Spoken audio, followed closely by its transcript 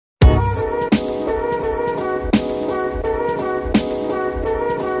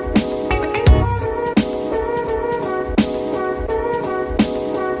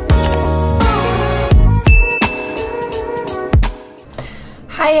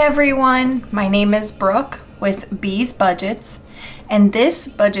Hi everyone, my name is Brooke with B's Budgets, and this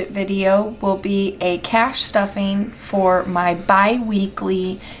budget video will be a cash stuffing for my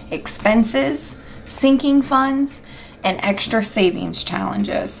bi-weekly expenses, sinking funds, and extra savings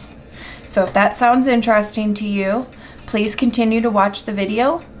challenges. So if that sounds interesting to you, please continue to watch the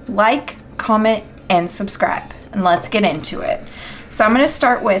video, like, comment, and subscribe, and let's get into it. So I'm going to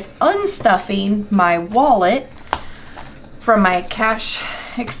start with unstuffing my wallet from my cash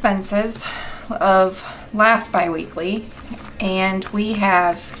expenses of last bi-weekly, and we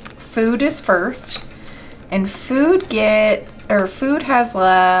have food is first, and food has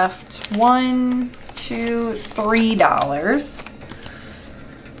left $1, $2, $3.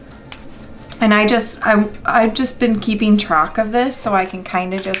 And I've just been keeping track of this so I can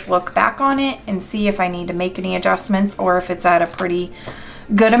kind of just look back on it and see if I need to make any adjustments or if it's at a pretty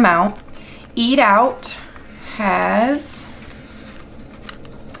good amount. Eat Out has,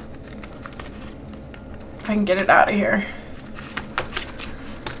 if I can get it out of here,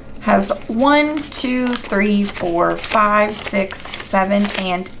 has $1, $2, $3, $4, $5, $6, $7,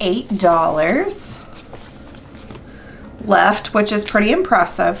 and $8 left, which is pretty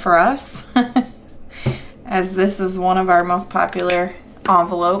impressive for us as this is one of our most popular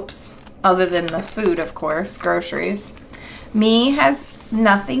envelopes, other than the food, of course, groceries. Me has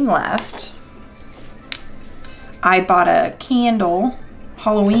nothing left. I bought a candle,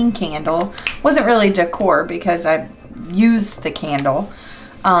 Halloween candle. Wasn't really decor because I used the candle,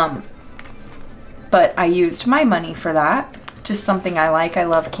 but I used my money for that. Just something I like. I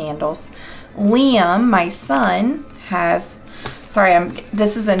love candles. Liam, my son, has,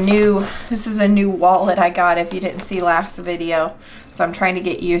 this is a new wallet I got, if you didn't see last video, so I'm trying to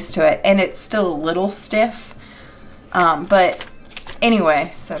get used to it, and it's still a little stiff, but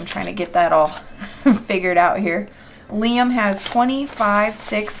anyway, so I'm trying to get that all figured out here. Liam has $25, $6,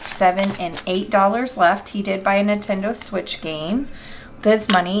 $7, and $8 left. He did buy a Nintendo Switch game with his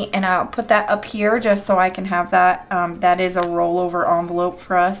money, and I'll put that up here just so I can have that. That is a rollover envelope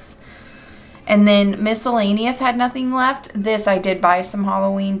for us. And then miscellaneous had nothing left. This I did buy some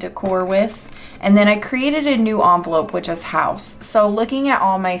Halloween decor with. And then I created a new envelope, which is house. So looking at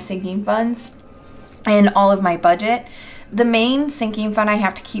all my sinking funds and all of my budget, the main sinking fund I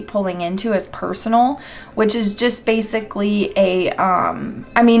have to keep pulling into is personal, which is just basically a,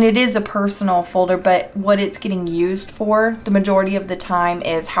 I mean, it is a personal folder, but what it's getting used for the majority of the time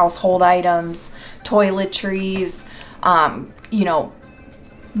is household items, toiletries, you know,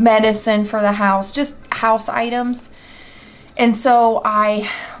 medicine for the house, just house items. And so I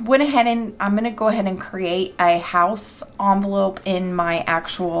went ahead and I'm going to go ahead and create a house envelope in my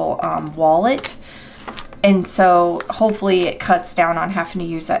actual wallet. And so hopefully it cuts down on having to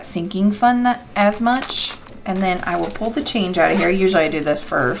use that sinking fund as much. And then I will pull the change out of here. Usually I do this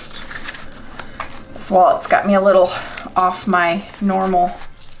first. This wallet's got me a little off my normal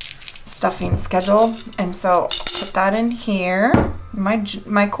stuffing schedule. And so put that in here,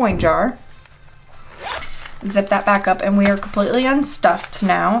 my coin jar. Zip that back up, and we are completely unstuffed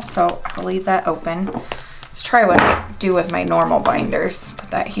now, so I'll leave that open. Let's try what I do with my normal binders. Put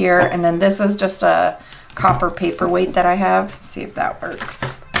that here, and then this is just a copper paperweight that I have. See if that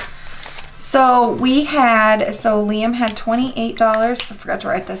works. So Liam had $28. I forgot to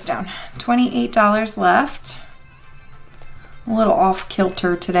write this down. $28 left. A little off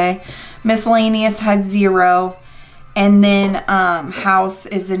kilter today. Miscellaneous had $0. And then house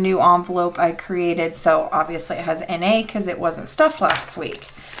is a new envelope I created, so obviously it has NA because it wasn't stuffed last week.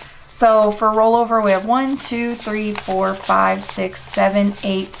 So for rollover, we have $1, 2, 3, 4, 5, 6, 7,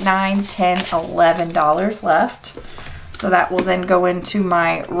 8, 9, 10, $11 left. So that will then go into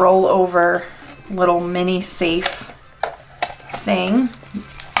my rollover little mini safe thing.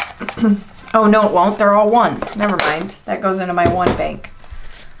 Oh no, it won't. They're all ones. Never mind. That goes into my one bank.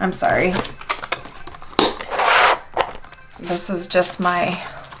 I'm sorry. This is just my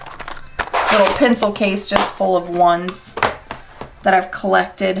little pencil case just full of ones that I've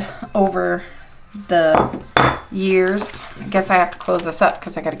collected over the years. I guess I have to close this up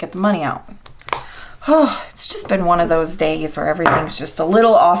because I got to get the money out. Oh, it's just been one of those days where everything's just a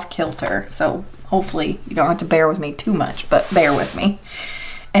little off kilter. So hopefully you don't have to bear with me too much, but bear with me.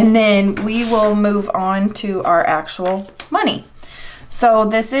 And then we will move on to our actual money. So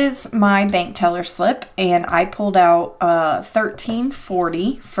this is my bank teller slip, and I pulled out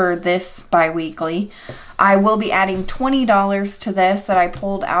 $13.40 for this bi-weekly. I will be adding $20 to this that I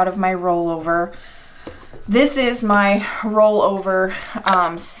pulled out of my rollover. This is my rollover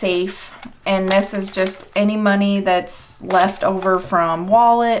safe, and this is just any money that's left over from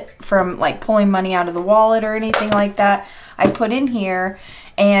wallet, from like pulling money out of the wallet or anything like that. I put in here.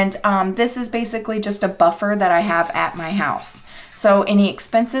 And this is basically just a buffer that I have at my house. So any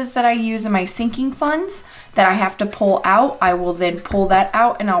expenses that I use in my sinking funds that I have to pull out, I will then pull that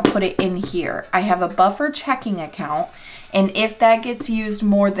out and I'll put it in here. I have a buffer checking account, and if that gets used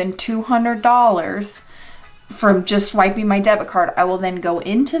more than $200 from just swiping my debit card, I will then go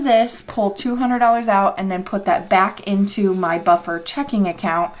into this, pull $200 out, and then put that back into my buffer checking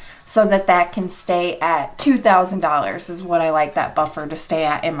account so that that can stay at $2,000 is what I like that buffer to stay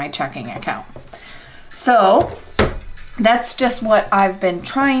at in my checking account. So that's just what I've been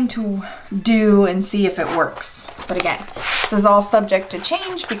trying to do and see if it works. But again, this is all subject to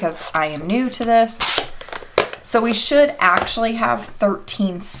change because I am new to this. So we should actually have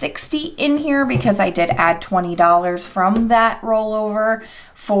 $1,360 in here because I did add $20 from that rollover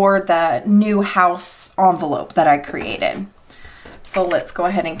for the new house envelope that I created. So let's go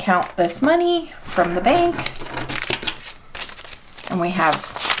ahead and count this money from the bank. And we have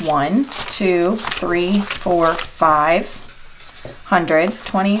 1, 2, 3, 4, 500,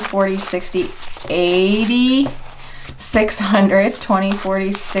 20, 40, 60, 80, 600, 20,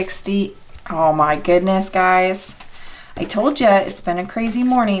 40, 60. Oh my goodness, guys. I told you it's been a crazy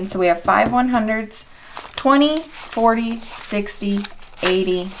morning. So we have 5 100s, 20, 40, 60,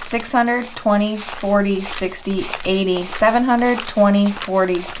 80, 600, 20, 40, 60, 80, 700, 20,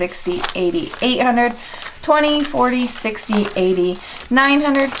 40, 60, 80, 800, 20, 40, 60, 80,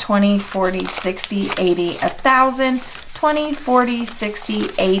 900, 20, 40, 60, 80, 1,000, 20, 40, 60,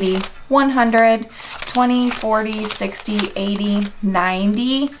 80, 100, 20, 40, 60, 80,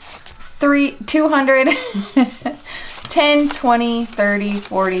 90, 200, 10, 20, 30,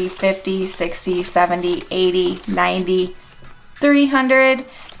 40, 50, 60, 70, 80, 90, 300,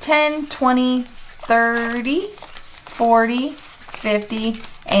 10, 20, 30, 40, 50,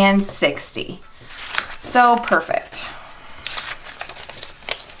 and 60. So perfect.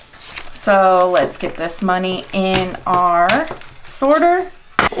 So let's get this money in our sorter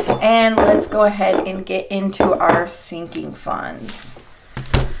and let's go ahead and get into our sinking funds.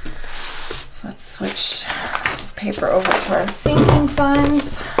 So let's switch this paper over to our sinking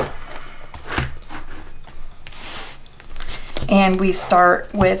funds. And we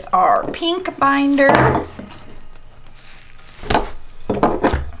start with our pink binder.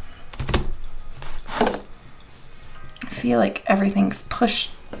 I feel like everything's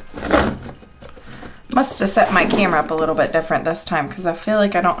pushed. Must have set my camera up a little bit different this time because I feel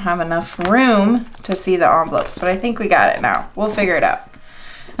like I don't have enough room to see the envelopes, but I think we got it now. We'll figure it out.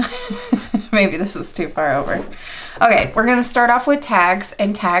 Maybe this is too far over. Okay, we're gonna start off with tags,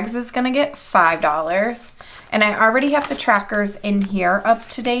 and tags is gonna get $5. And I already have the trackers in here up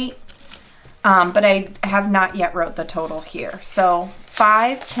to date, but I have not yet wrote the total here. So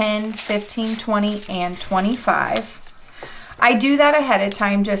 5, 10, 15, 20, and 25. I do that ahead of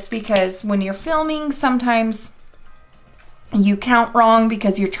time just because when you're filming, sometimes you count wrong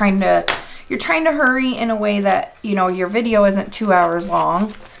because you're trying to hurry in a way that, you know, your video isn't 2 hours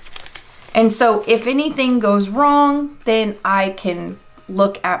long. And so if anything goes wrong, then I can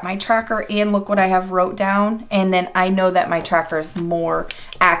look at my tracker and look what I have wrote down, and then I know that my tracker is more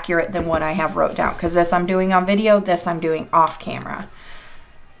accurate than what I have wrote down because this I'm doing on video, this I'm doing off camera.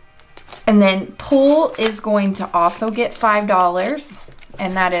 And then pull is going to also get $5,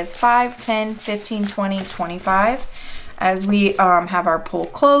 and that is 5, 10, 15, 20, 25. As we have our pool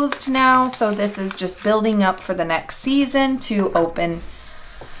closed now, so this is just building up for the next season to open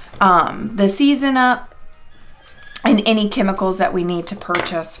the season up, and any chemicals that we need to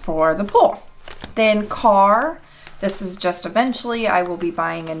purchase for the pool. Then car, this is just eventually I will be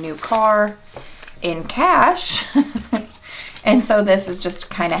buying a new car in cash. And so this is just to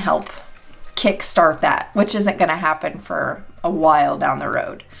kind of help kickstart that, which isn't going to happen for a while down the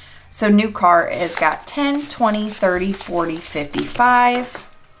road. So new car is got 10, 20, 30, 40, 55.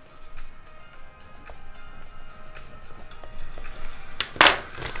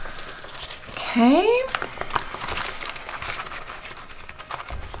 Okay.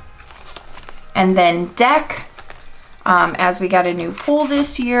 And then deck, as we got a new pool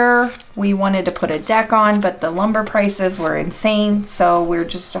this year, we wanted to put a deck on, but the lumber prices were insane. So we're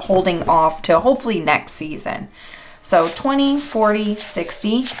just holding off to hopefully next season. So 20, 40,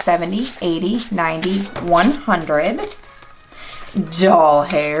 60, 70, 80, 90, 100. Doll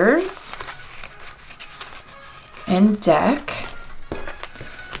hairs. And deck.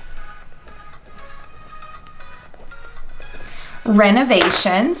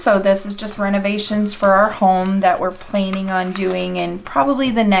 Renovation. So this is just renovations for our home that we're planning on doing in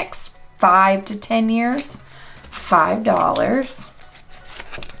probably the next 5 to 10 years. $5.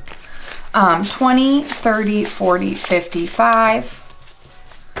 20, 30, 40, 55.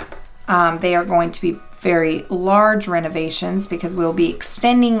 They are going to be very large renovations because we'll be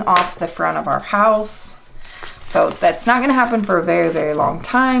extending off the front of our house. So that's not going to happen for a very, very long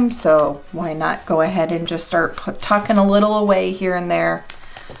time. So why not go ahead and just start tucking a little away here and there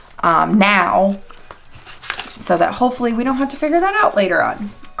now, so that hopefully we don't have to figure that out later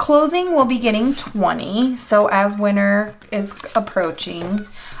on. Clothing will be getting 20. So as winter is approaching,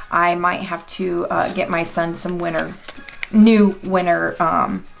 I might have to get my son some new winter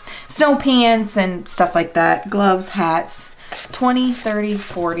snow pants and stuff like that, gloves, hats. 20, 30,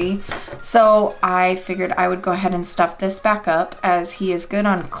 40. So I figured I would go ahead and stuff this back up. As he is good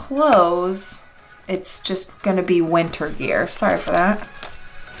on clothes, it's just going to be winter gear. Sorry for that.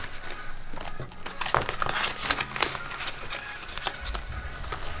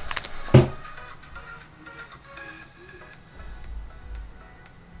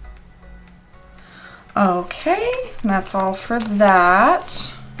 Okay, that's all for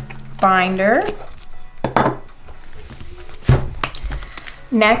that binder.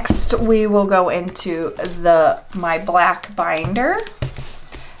 Next, we will go into my black binder.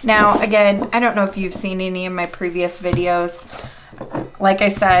 Now, again, I don't know if you've seen any of my previous videos. Like I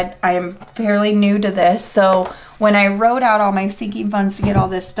said, I am fairly new to this, so when I wrote out all my sinking funds to get all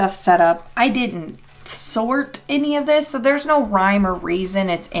this stuff set up, I didn't sort any of this, so there's no rhyme or reason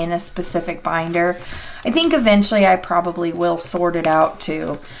it's in a specific binder. I think eventually I probably will sort it out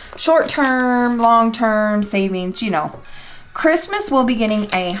to short-term, long-term savings, you know. Christmas will be getting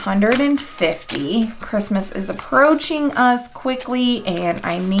 150. Christmas is approaching us quickly and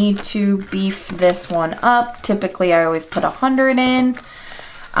I need to beef this one up. Typically I always put 100 in.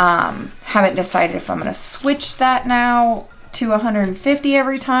 Haven't decided if I'm going to switch that now to 150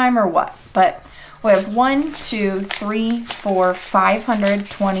 every time or what. But we have 1, 2, 3, 4, 500,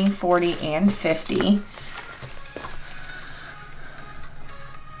 20, 40, and 50.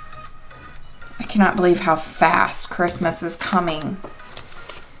 I cannot believe how fast Christmas is coming.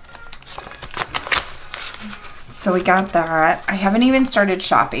 So we got that. I haven't even started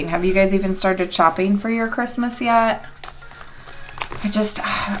shopping. Have you guys even started shopping for your Christmas yet?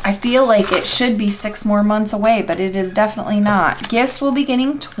 I feel like it should be 6 more months away, but it is definitely not. Gifts will be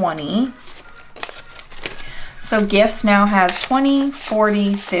getting 20. So gifts now has 20,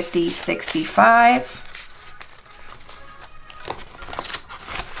 40, 50, 65.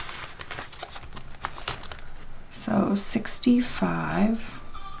 So 65.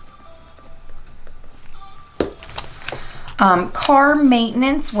 Car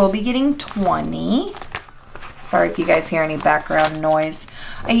maintenance will be getting 20. Sorry if you guys hear any background noise.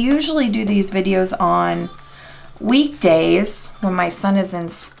 I usually do these videos on weekdays when my son is in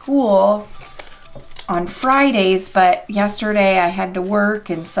school on Fridays, but yesterday I had to work,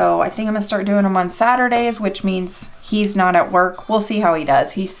 and so I think I'm gonna start doing them on Saturdays, which means he's not at work. We'll see how he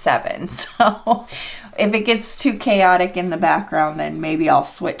does. He's 7, so if it gets too chaotic in the background, then maybe I'll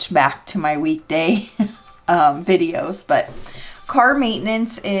switch back to my weekday videos. But car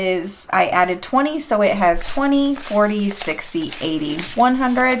maintenance is, I added 20, so it has 20, 40, 60, 80,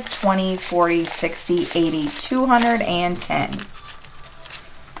 100, 20, 40, 60, 80, 200, and 10.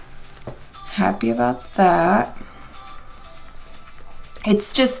 Happy about that.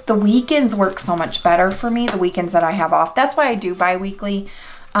 It's just the weekends work so much better for me, the weekends that I have off. That's why I do bi-weekly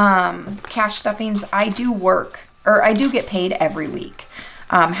cash stuffings. I do work, or I do get paid every week.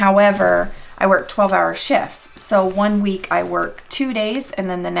 However, I work 12-hour shifts. So one week I work 2 days, and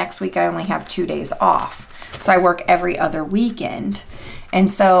then the next week I only have 2 days off. So I work every other weekend. And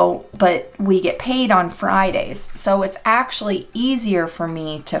so, but we get paid on Fridays. So it's actually easier for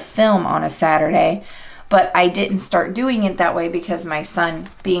me to film on a Saturday, but I didn't start doing it that way because my son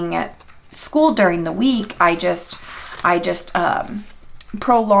being at school during the week, I just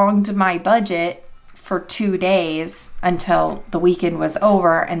prolonged my budget for 2 days until the weekend was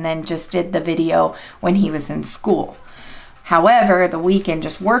over, and then just did the video when he was in school. However, the weekend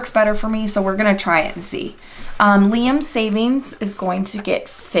just works better for me, so we're going to try it and see. Liam's savings is going to get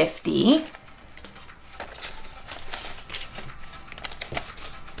 50.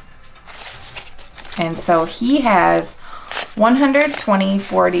 And so he has 100, 20,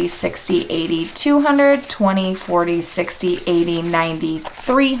 40, 60, 80, 200, 20, 40, 60, 80, 90,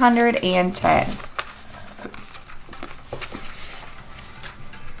 300, and 10.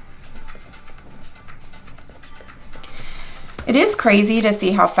 It is crazy to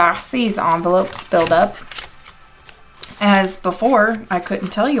see how fast these envelopes build up. As before, I couldn't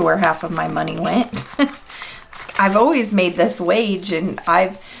tell you where half of my money went. I've always made this wage, and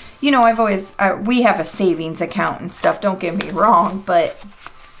we have a savings account and stuff, don't get me wrong, but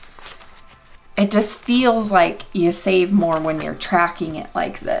it just feels like you save more when you're tracking it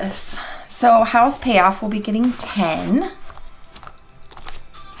like this. So house payoff will be getting 10.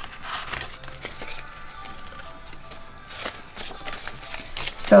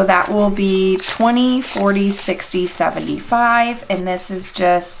 So that will be 20, 40, 60, 75. And this is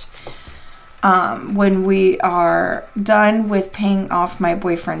just when we are done with paying off my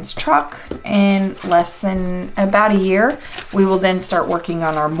boyfriend's truck in less than about a year, we will then start working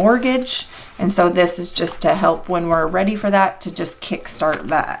on our mortgage. And so this is just to help when we're ready for that, to just kickstart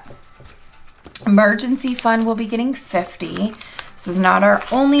that. Emergency fund will be getting 50. This is not our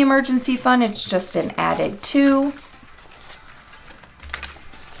only emergency fund, it's just an added 2.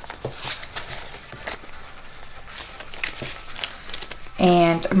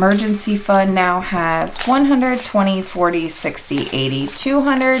 And emergency fund now has 100, 20, 40, 60, 80,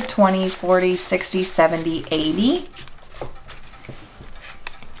 200, 20, 40, 60, 70, 80.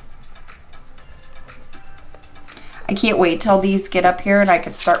 I can't wait till these get up here and I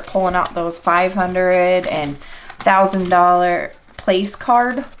could start pulling out those $500 and $1,000 place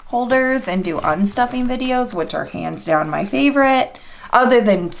card holders and do unstuffing videos, which are hands down my favorite, other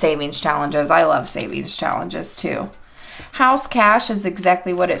than savings challenges. I love savings challenges too. House cash is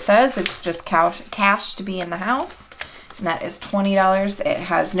exactly what it says. It's just cash to be in the house. And that is $20. It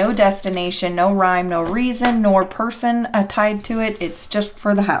has no destination, no rhyme, no reason, nor person tied to it. It's just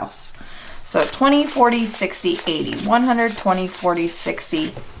for the house. So 20, 40, 60, 80. 100, 20, 40,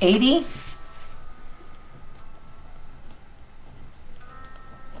 60, 80.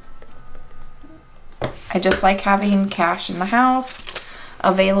 I just like having cash in the house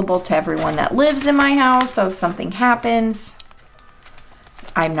available to everyone that lives in my house. So if something happens,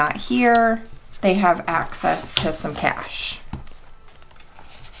 I'm not here, they have access to some cash.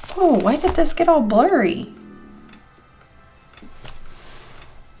 Oh, why did this get all blurry?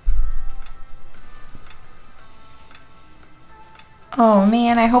 Oh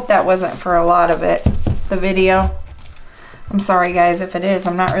man, I hope that wasn't for a lot of it, the video. I'm sorry guys if it is.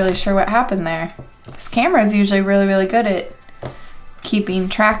 I'm not really sure what happened there. This camera is usually really good at keeping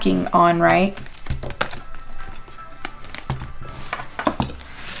tracking on right.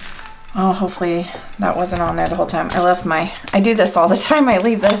 Oh, hopefully that wasn't on there the whole time. I do this all the time. I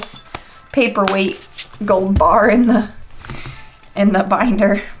leave this paperweight gold bar in the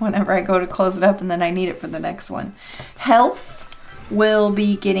binder whenever I go to close it up, and then I need it for the next one. Health will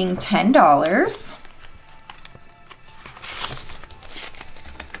be getting $10.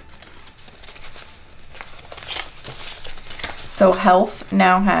 So health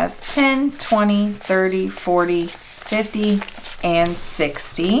now has 10, 20, 30, 40, 50, and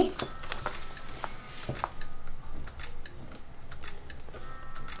 60.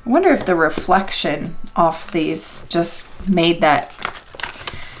 I wonder if the reflection off these just made that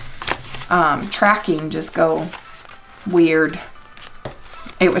tracking just go weird.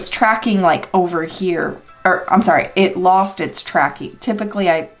 It was tracking like over here, or I'm sorry, it lost its tracking.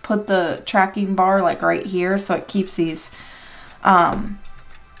 Typically I put the tracking bar like right here so it keeps these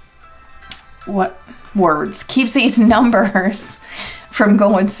keeps these numbers from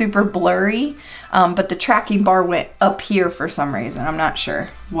going super blurry, but the tracking bar went up here for some reason. I'm not sure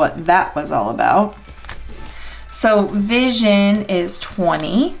what that was all about. So vision is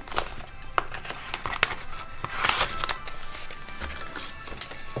 20.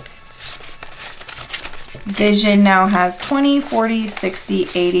 Vision now has 20, 40, 60,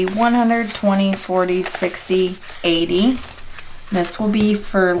 80, 100, 20, 40, 60, 80. This will be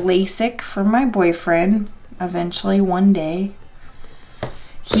for LASIK for my boyfriend eventually one day.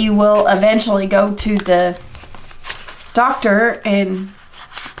 He will eventually go to the doctor and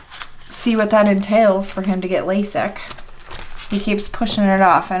see what that entails for him to get LASIK. He keeps pushing it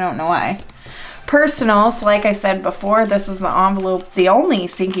off. I don't know why. Personal, so like I said before, this is the envelope, the only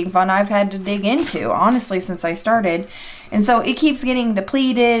sinking fund I've had to dig into, honestly, since I started. And so it keeps getting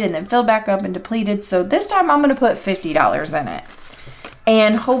depleted and then filled back up and depleted. So this time I'm going to put $50 in it.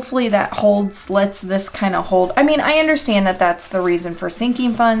 And hopefully that lets this kind of hold. I mean, I understand that that's the reason for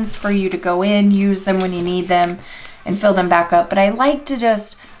sinking funds, for you to go in, use them when you need them, and fill them back up. But I would like to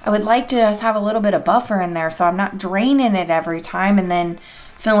just have a little bit of buffer in there so I'm not draining it every time and then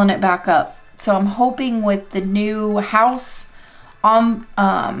filling it back up. So I'm hoping with the new house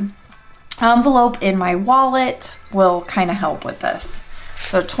envelope in my wallet will kind of help with this.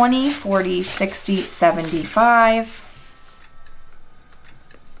 So 20, 40, 60, 75.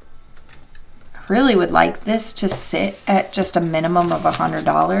 Really would like this to sit at just a minimum of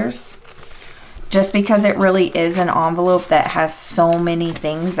 $100, just because it really is an envelope that has so many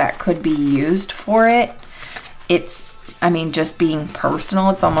things that could be used for it. It's I mean, just being personal,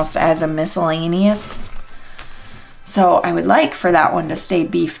 it's almost as a miscellaneous. So I would like for that one to stay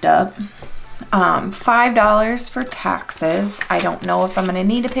beefed up. $5 for taxes. I don't know if I'm going to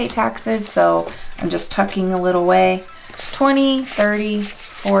need to pay taxes, so I'm just tucking a little away. 20, 30,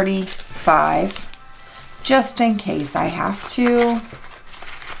 45, just in case I have to.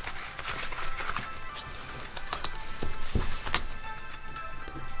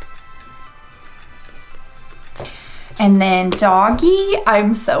 And then doggy,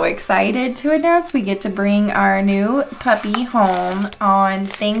 I'm so excited to announce we get to bring our new puppy home on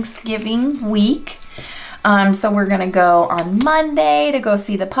Thanksgiving week. So we're gonna go on Monday to go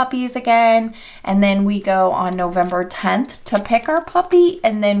see the puppies again, and then we go on November 10th to pick our puppy,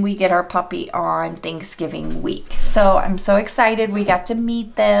 and then we get our puppy on Thanksgiving week. So I'm so excited. We got to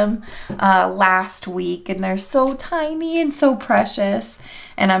meet them last week, and they're so tiny and so precious,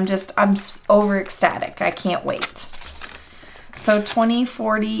 and I'm over ecstatic. I can't wait. So 20,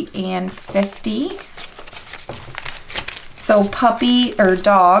 40, and 50. So puppy or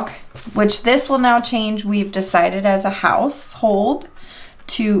dog, which this will now change. We've decided as a household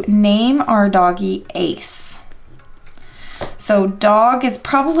to name our doggy Ace. So dog is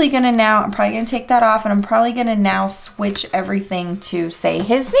probably gonna now, I'm probably gonna take that off, and I'm probably gonna now switch everything to say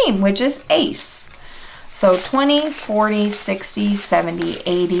his name, which is Ace. So 20, 40, 60, 70,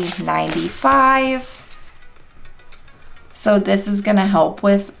 80, 95. So this is going to help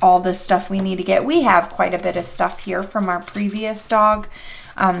with all the stuff we need to get. We have quite a bit of stuff here from our previous dog.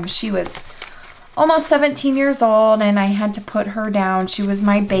 She was almost 17 years old, and I had to put her down. She was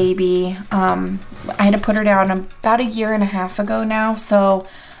my baby. I had to put her down about a year and a half ago now. So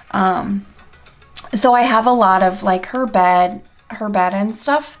I have a lot of like her bed and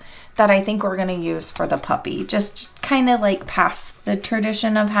stuff that I think we're going to use for the puppy. Just kind of like past the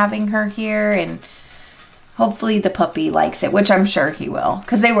tradition of having her here, and hopefully the puppy likes it, which I'm sure he will,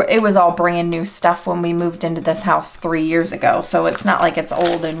 because it was all brand new stuff when we moved into this house 3 years ago. So it's not like it's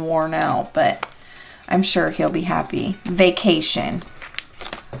old and worn out, but I'm sure he'll be happy. Vacation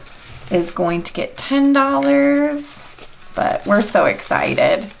is going to get $10, but we're so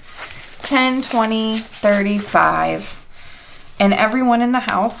excited. 10, 20, 35. And everyone in the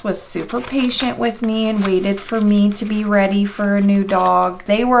house was super patient with me and waited for me to be ready for a new dog.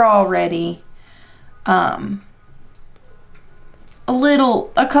 They were all ready.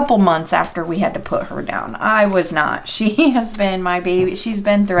 A couple months after we had to put her down. I was not. She has been my baby. She's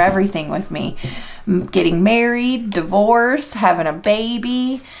been through everything with me. Getting married, divorce, having a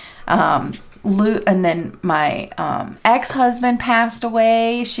baby, and then my ex-husband passed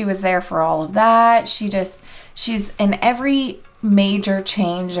away. She was there for all of that. She's in every major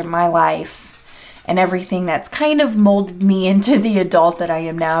change in my life. And everything that's kind of molded me into the adult that I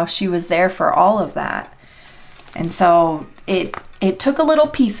am now, she was there for all of that. And so it took a little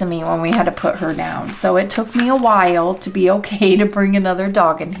piece of me when we had to put her down. So it took me a while to be okay to bring another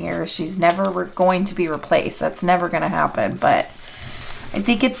dog in here. She's never going to be replaced. That's never going to happen. But I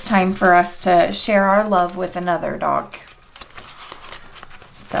think it's time for us to share our love with another dog.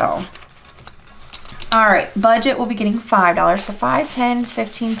 So, all right, budget will be getting $5. So 5, 10,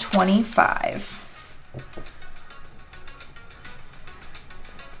 15, 25.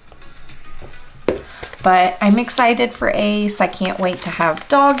 But I'm excited for Ace. I can't wait to have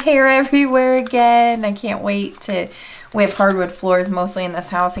dog hair everywhere again. I can't wait to, we have hardwood floors mostly in this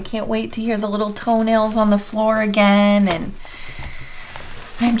house. I can't wait to hear the little toenails on the floor again. And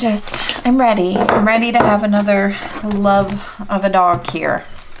I'm ready. I'm ready to have another love of a dog here.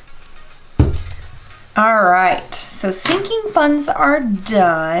 All right, so sinking funds are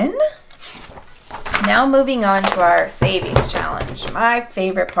done. Now moving on to our savings challenge, my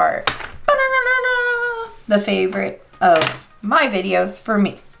favorite part. The favorite of my videos for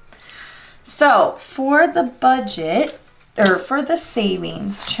me. So for the budget, or for the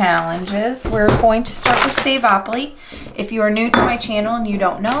savings challenges, we're going to start with Saveopoly. If you are new to my channel and you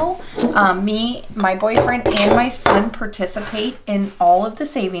don't know, me, my boyfriend, and my son participate in all of the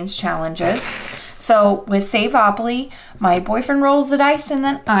savings challenges. So with Saveopoly, my boyfriend rolls the dice and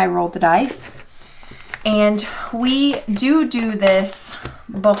then I roll the dice. And we do this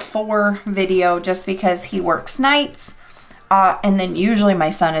before video just because he works nights. And then usually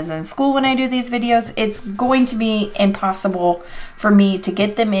my son is in school when I do these videos. It's going to be impossible for me to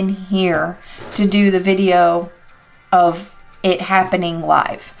get them in here to do the video of it happening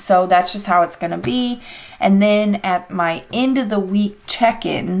live. So that's just how it's going to be. And then at my end of the week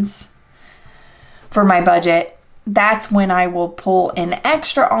check-ins for my budget, that's when I will pull an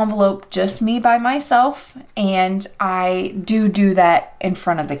extra envelope, just me by myself, and I do that in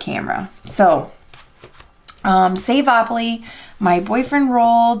front of the camera. So Savopoly, my boyfriend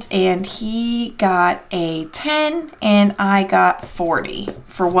rolled and he got a 10 and I got 40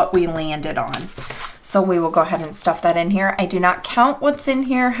 for what we landed on. So we will go ahead and stuff that in here. I do not count what's in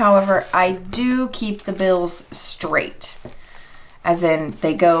here. However, I do keep the bills straight. As in,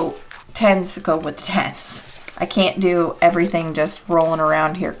 they go, 10s go with the 10s. I can't do everything just rolling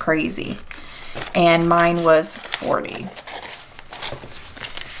around here crazy. And mine was 40.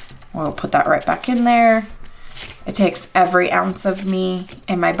 We'll put that right back in there. It takes every ounce of me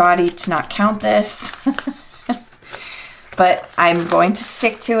and my body to not count this. But I'm going to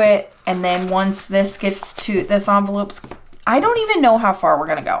stick to it. And then once this gets to, this envelope's, I don't even know how far we're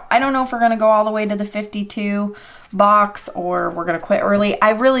going to go. I don't know if we're going to go all the way to the 52 box or we're going to quit early.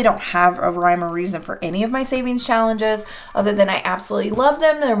 I really don't have a rhyme or reason for any of my savings challenges other than I absolutely love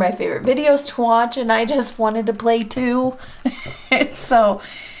them. They're my favorite videos to watch and I just wanted to play too. So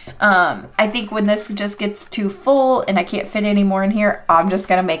I think when this just gets too full and I can't fit any more in here, I'm just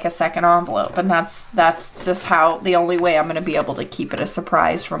going to make a second envelope. And that's just how, the only way I'm going to be able to keep it a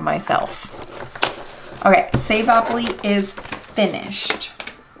surprise from myself. Okay, Savopoly is finished.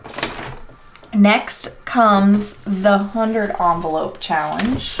 Next comes the 100 envelope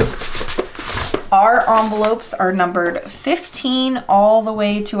challenge. Our envelopes are numbered 15 all the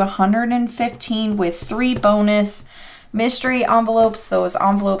way to 115 with 3 bonus mystery envelopes. Those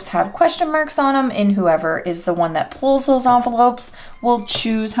envelopes have question marks on them, and whoever is the one that pulls those envelopes will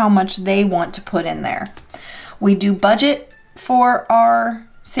choose how much they want to put in there. We do budget for our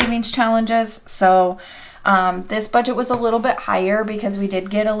savings challenges, so this budget was a little bit higher because we did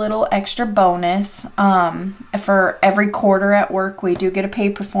get a little extra bonus. For every quarter at work, we do get a pay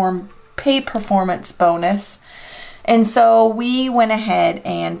performance bonus. And so we went ahead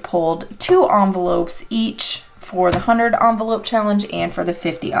and pulled 2 envelopes each for the 100 envelope challenge and for the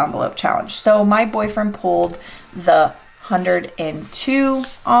 50 envelope challenge. So my boyfriend pulled the 102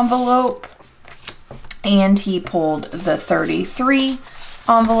 envelope and he pulled the 33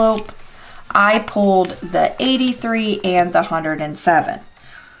 envelope. I pulled the 83 and the 107.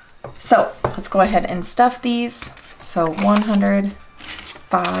 So let's go ahead and stuff these. So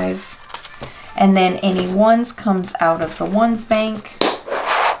 105, and then any ones comes out of the ones bank.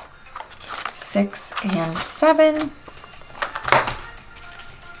 6 and 7.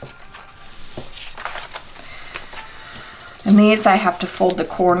 And these I have to fold the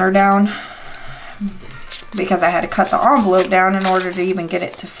corner down because I had to cut the envelope down in order to even get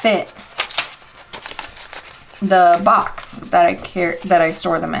it to fit the box that I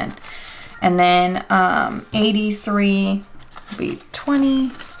store them in. And then 83 will be 20,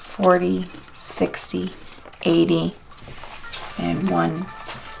 40, 60, 80, and 1,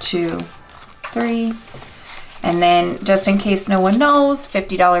 2, 3. And then just in case no one knows,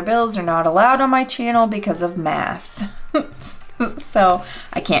 $50 bills are not allowed on my channel because of math. So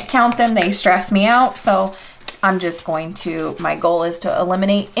I can't count them. They stress me out. So I'm just going to, my goal is to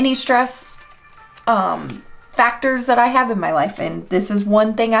eliminate any stress factors that I have in my life. And this is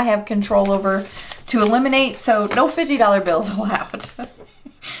one thing I have control over to eliminate. So no $50 bills allowed.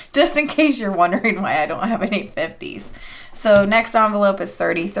 Just in case you're wondering why I don't have any 50s. So next envelope is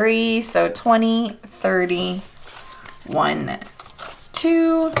 33. So 20, 30, 1,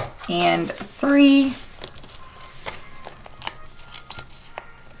 2, and 3.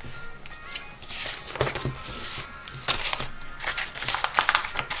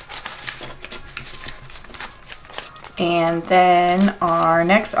 And then our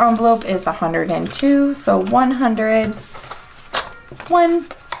next envelope is 102. So 100, 1,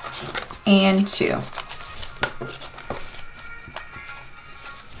 and 2.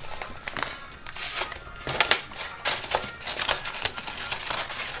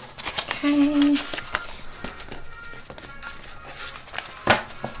 Okay.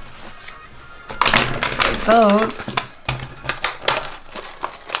 Save those.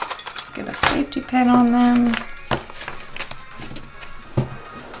 Get a safety pin on them.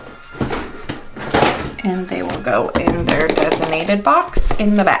 And they will go in their designated box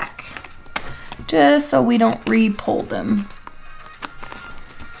in the back, just so we don't re-pull them.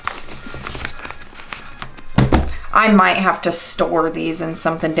 I might have to store these in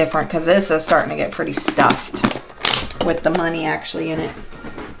something different because this is starting to get pretty stuffed with the money actually in it.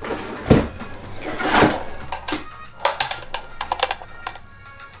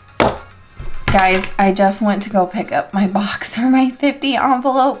 Guys, I just went to go pick up my box for my 50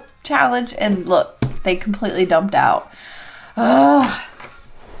 envelope challenge and look, they completely dumped out. Oh,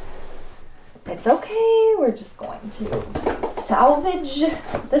 it's okay. We're just going to salvage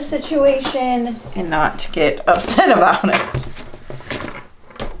the situation and not get upset about it.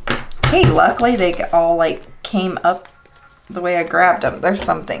 Hey, luckily they all like came up the way I grabbed them. There's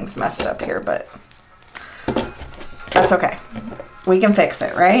some things messed up here, but that's okay. We can fix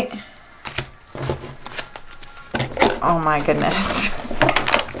it, right? Oh my goodness.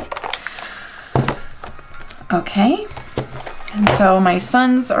 Okay. And so my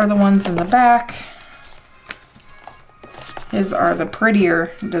son's are the ones in the back. His are the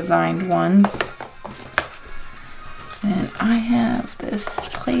prettier designed ones. And I have this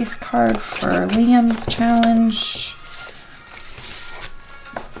place card for Liam's challenge.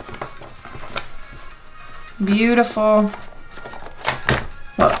 Beautiful.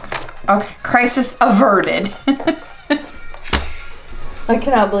 Look. Okay. Crisis averted. I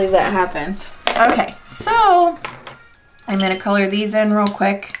cannot believe that happened. Okay. So I'm going to color these in real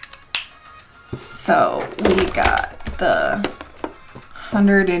quick. So we got the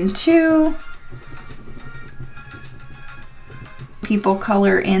 102. People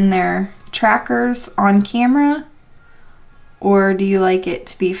color in their trackers on camera, or do you like it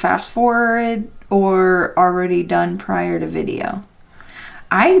to be fast forward or already done prior to video?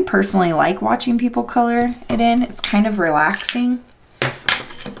 I personally like watching people color it in. It's kind of relaxing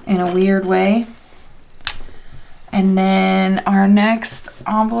in a weird way. And then our next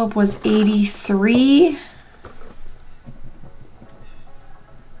envelope was 83.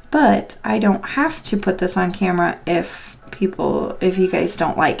 But I don't have to put this on camera if you guys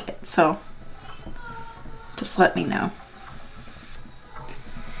don't like it. So just let me know.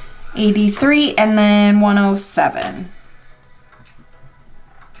 83 and then 107.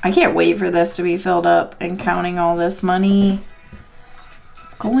 I can't wait for this to be filled up and counting all this money.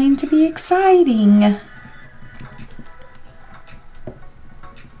 It's going to be exciting.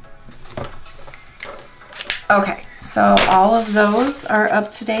 Okay, so all of those are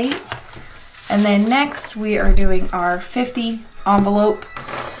up to date. And then next we are doing our 50 envelope.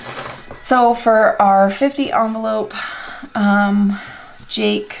 So for our 50 envelope,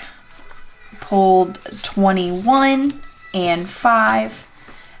 Jake pulled 21 and 5,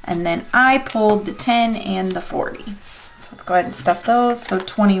 and then I pulled the 10 and the 40. So let's go ahead and stuff those. So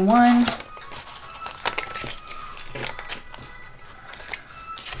 21.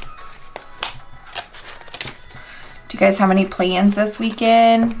 Do you guys have any plans this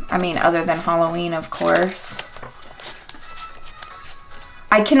weekend? I mean, other than Halloween, of course.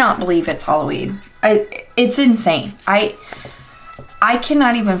 I cannot believe it's Halloween. It's insane. I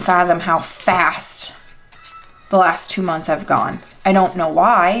cannot even fathom how fast the last 2 months have gone. I don't know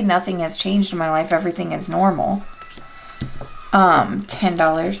why. Nothing has changed in my life. Everything is normal.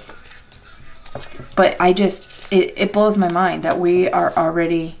 $10. But it blows my mind that we are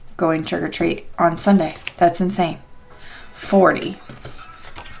already going trick or treat on Sunday. That's insane. 40.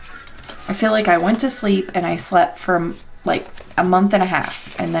 I feel like I went to sleep and I slept for like a month and a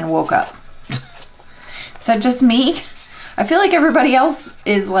half and then woke up. Is that just me? I feel like everybody else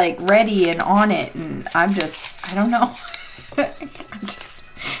is like ready and on it, and I don't know.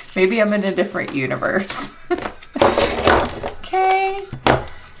 Maybe I'm in a different universe. Okay.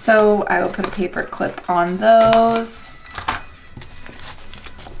 So I will put a paper clip on those.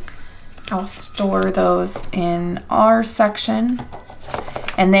 I'll store those in our section.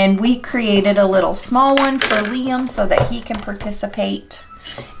 And then we created a little small one for Liam so that he can participate.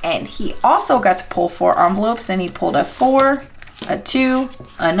 And he also got to pull 4 envelopes, and he pulled a 4, a 2,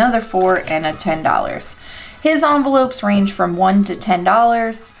 another 4, and a $10. His envelopes range from $1 to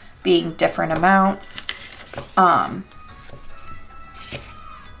 $10, being different amounts.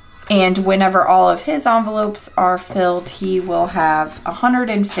 And whenever all of his envelopes are filled, he will have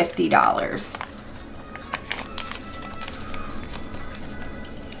 $150.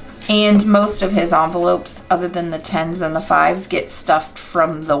 And most of his envelopes, other than the 10s and the 5s, get stuffed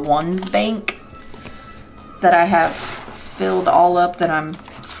from the 1s bank that I have filled all up, that I'm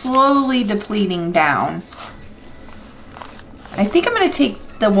slowly depleting down. I think I'm going to take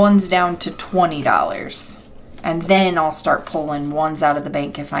the 1s down to $20. And then I'll start pulling 1s out of the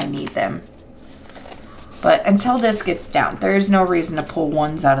bank if I need them. But until this gets down, there is no reason to pull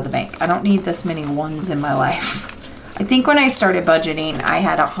 1s out of the bank. I don't need this many 1s in my life. I think when I started budgeting, I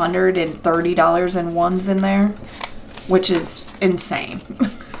had $130 in 1s in there, which is insane.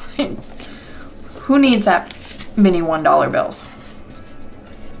 Who needs that many $1 bills?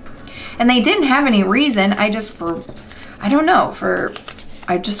 And they didn't have any reason. I just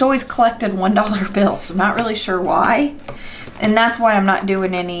always collected $1 bills. I'm not really sure why. And that's why I'm not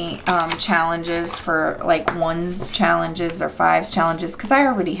doing any challenges for like 1s challenges or 5s challenges, because I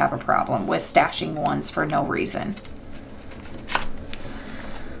already have a problem with stashing 1s for no reason.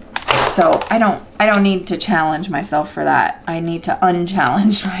 So I don't need to challenge myself for that. I need to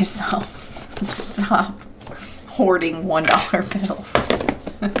unchallenge myself. Stop hoarding $1 bills.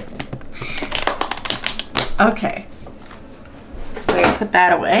 Okay. So I put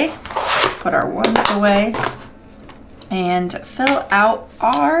that away. Put our ones away. And fill out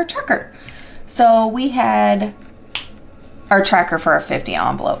our tracker. So we had our tracker for a 50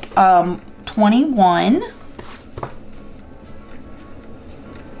 envelope. 21.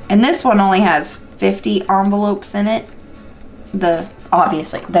 And this one only has 50 envelopes in it.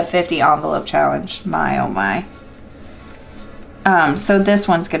 Obviously, the 50 envelope challenge. My, oh my. So this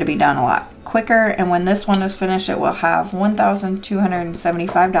one's going to be done a lot quicker. And when this one is finished, it will have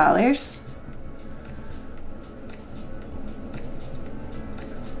 $1,275.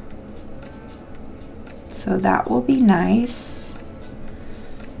 So that will be nice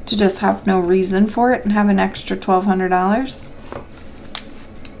to just have no reason for it and have an extra $1,200.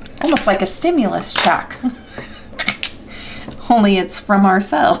 Almost like a stimulus check. Only it's from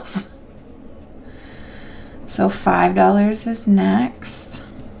ourselves. So $5 is next.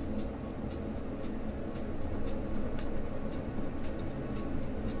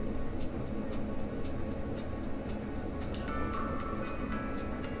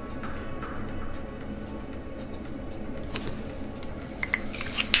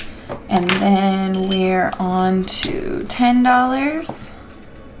 And then we're on to $10.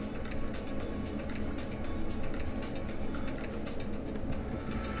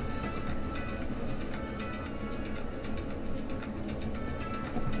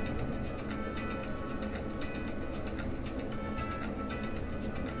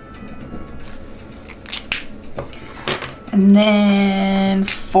 And then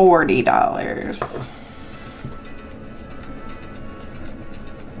 $40.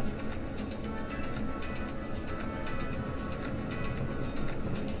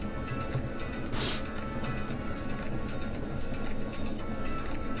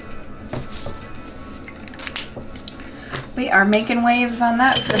 We are making waves on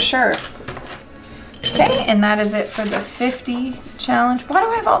that for sure. Okay, and that is it for the 50 challenge. Why do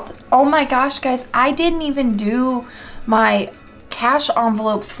I have all, oh my gosh, guys, I didn't even do my cash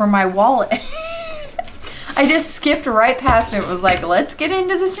envelopes for my wallet. I just skipped right past it. It was like, let's get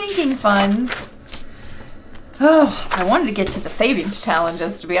into the sinking funds. Oh, I wanted to get to the savings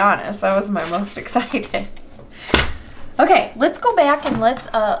challenges, to be honest. That was my most excited. Okay, let's go back and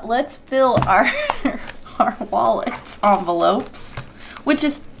let's fill our our wallets envelopes, which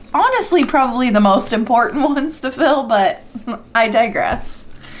is honestly probably the most important ones to fill, but I digress.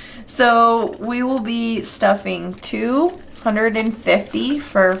 So we will be stuffing $250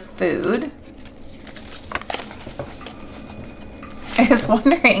 for food. I was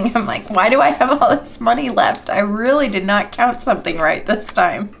wondering, I'm like, why do I have all this money left? I really did not count something right this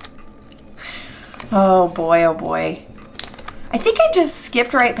time. Oh boy, oh boy. I think I just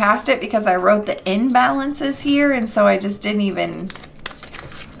skipped right past it because I wrote the imbalances here, and so I just didn't even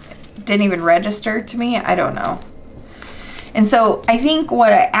register to me. I don't know. And so I think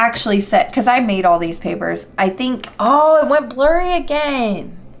what I actually said, because I made all these papers, I think, oh, it went blurry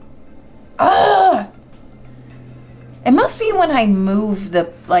again. Ugh. It must be when I move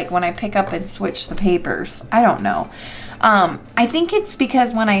the, like when I pick up and switch the papers. I don't know. I think it's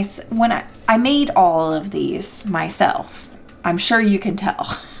because when I made all of these myself. I'm sure you can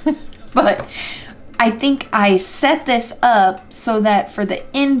tell. But I think I set this up so that for the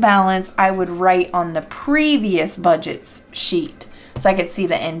imbalance, I would write on the previous budget's sheet so I could see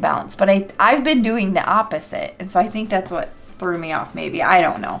the imbalance. But I've been doing the opposite. And so I think that's what threw me off maybe. I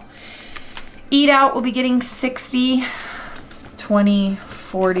don't know. Eat out will be getting 60, 20,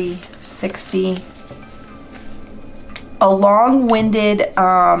 40, 60. A long-winded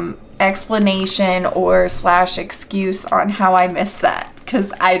explanation or / excuse on how I missed that,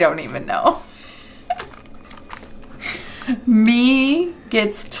 because I don't even know. Me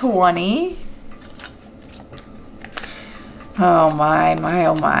gets 20. Oh my,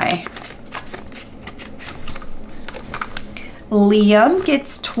 oh my. Liam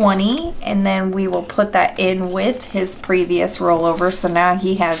gets 20, and then we will put that in with his previous rollover. So now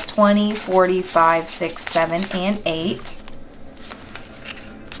he has 20, 45, 6, 7, and 8.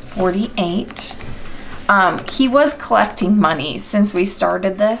 48. He was collecting money since we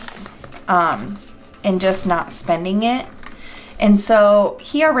started this, and just not spending it. And so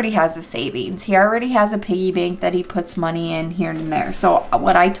he already has a savings. He already has a piggy bank that he puts money in here and there. So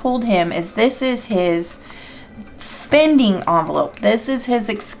what I told him is this is his spending envelope. This is his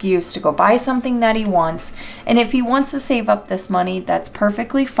excuse to go buy something that he wants. And if he wants to save up this money, that's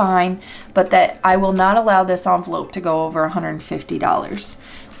perfectly fine, but that I will not allow this envelope to go over $150.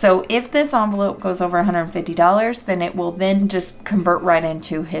 So if this envelope goes over $150, then it will then just convert right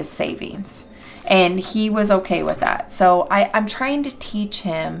into his savings. And he was okay with that. So I'm trying to teach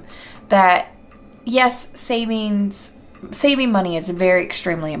him that, yes, saving money is very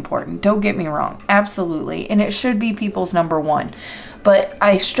extremely important. Don't get me wrong. Absolutely. And it should be people's number one. But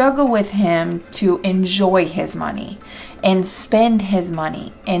I struggle with him to enjoy his money and spend his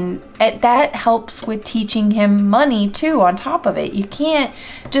money. And that helps with teaching him money too on top of it. You can't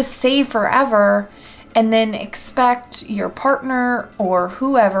just save forever and then expect your partner or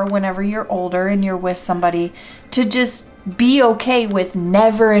whoever, whenever you're older and you're with somebody, to just be okay with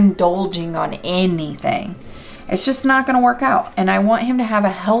never indulging on anything. It's just not going to work out. And I want him to have a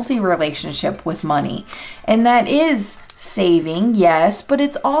healthy relationship with money. And that is saving, yes, but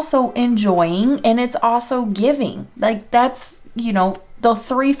it's also enjoying and it's also giving. Like, that's, you know, the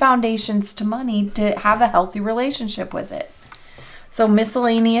 3 foundations to money to have a healthy relationship with it. So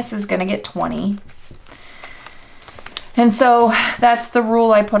miscellaneous is going to get 20. And so that's the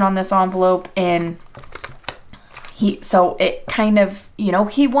rule I put on this envelope. And so it kind of, you know,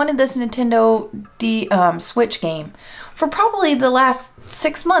 he wanted this Nintendo Switch game for probably the last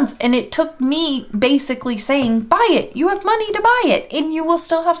 6 months. And it took me basically saying, buy it. You have money to buy it. And you will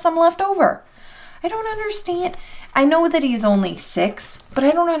still have some left over. I don't understand. I know that he's only 6, but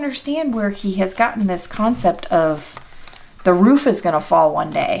I don't understand where he has gotten this concept of the roof is going to fall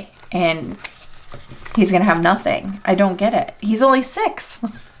one day and he's going to have nothing. I don't get it. He's only 6.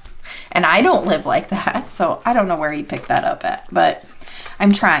 And I don't live like that, so I don't know where he picked that up at. But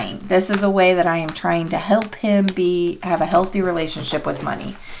I'm trying. This is a way that I am trying to help him have a healthy relationship with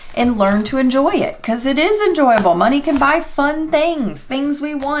money and learn to enjoy it, because it is enjoyable. Money can buy fun things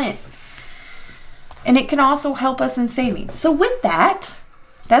we want. And it can also help us in saving. So with that,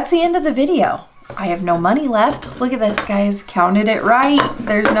 that's the end of the video. I have no money left. Look at this, guys. Counted it right.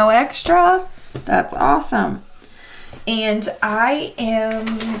 There's no extra. That's awesome. And I am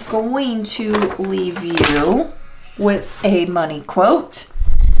going to leave you with a money quote.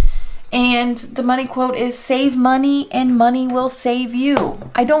 And the money quote is, save money and money will save you.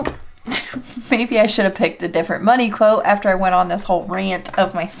 Maybe I should have picked a different money quote after I went on this whole rant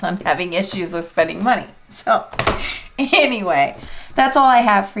of my son having issues with spending money. So anyway, that's all I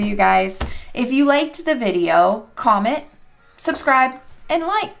have for you guys. If you liked the video, comment, subscribe, and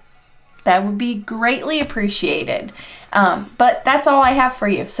like. That would be greatly appreciated. But that's all I have for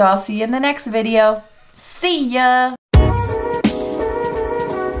you. So I'll see you in the next video. See ya!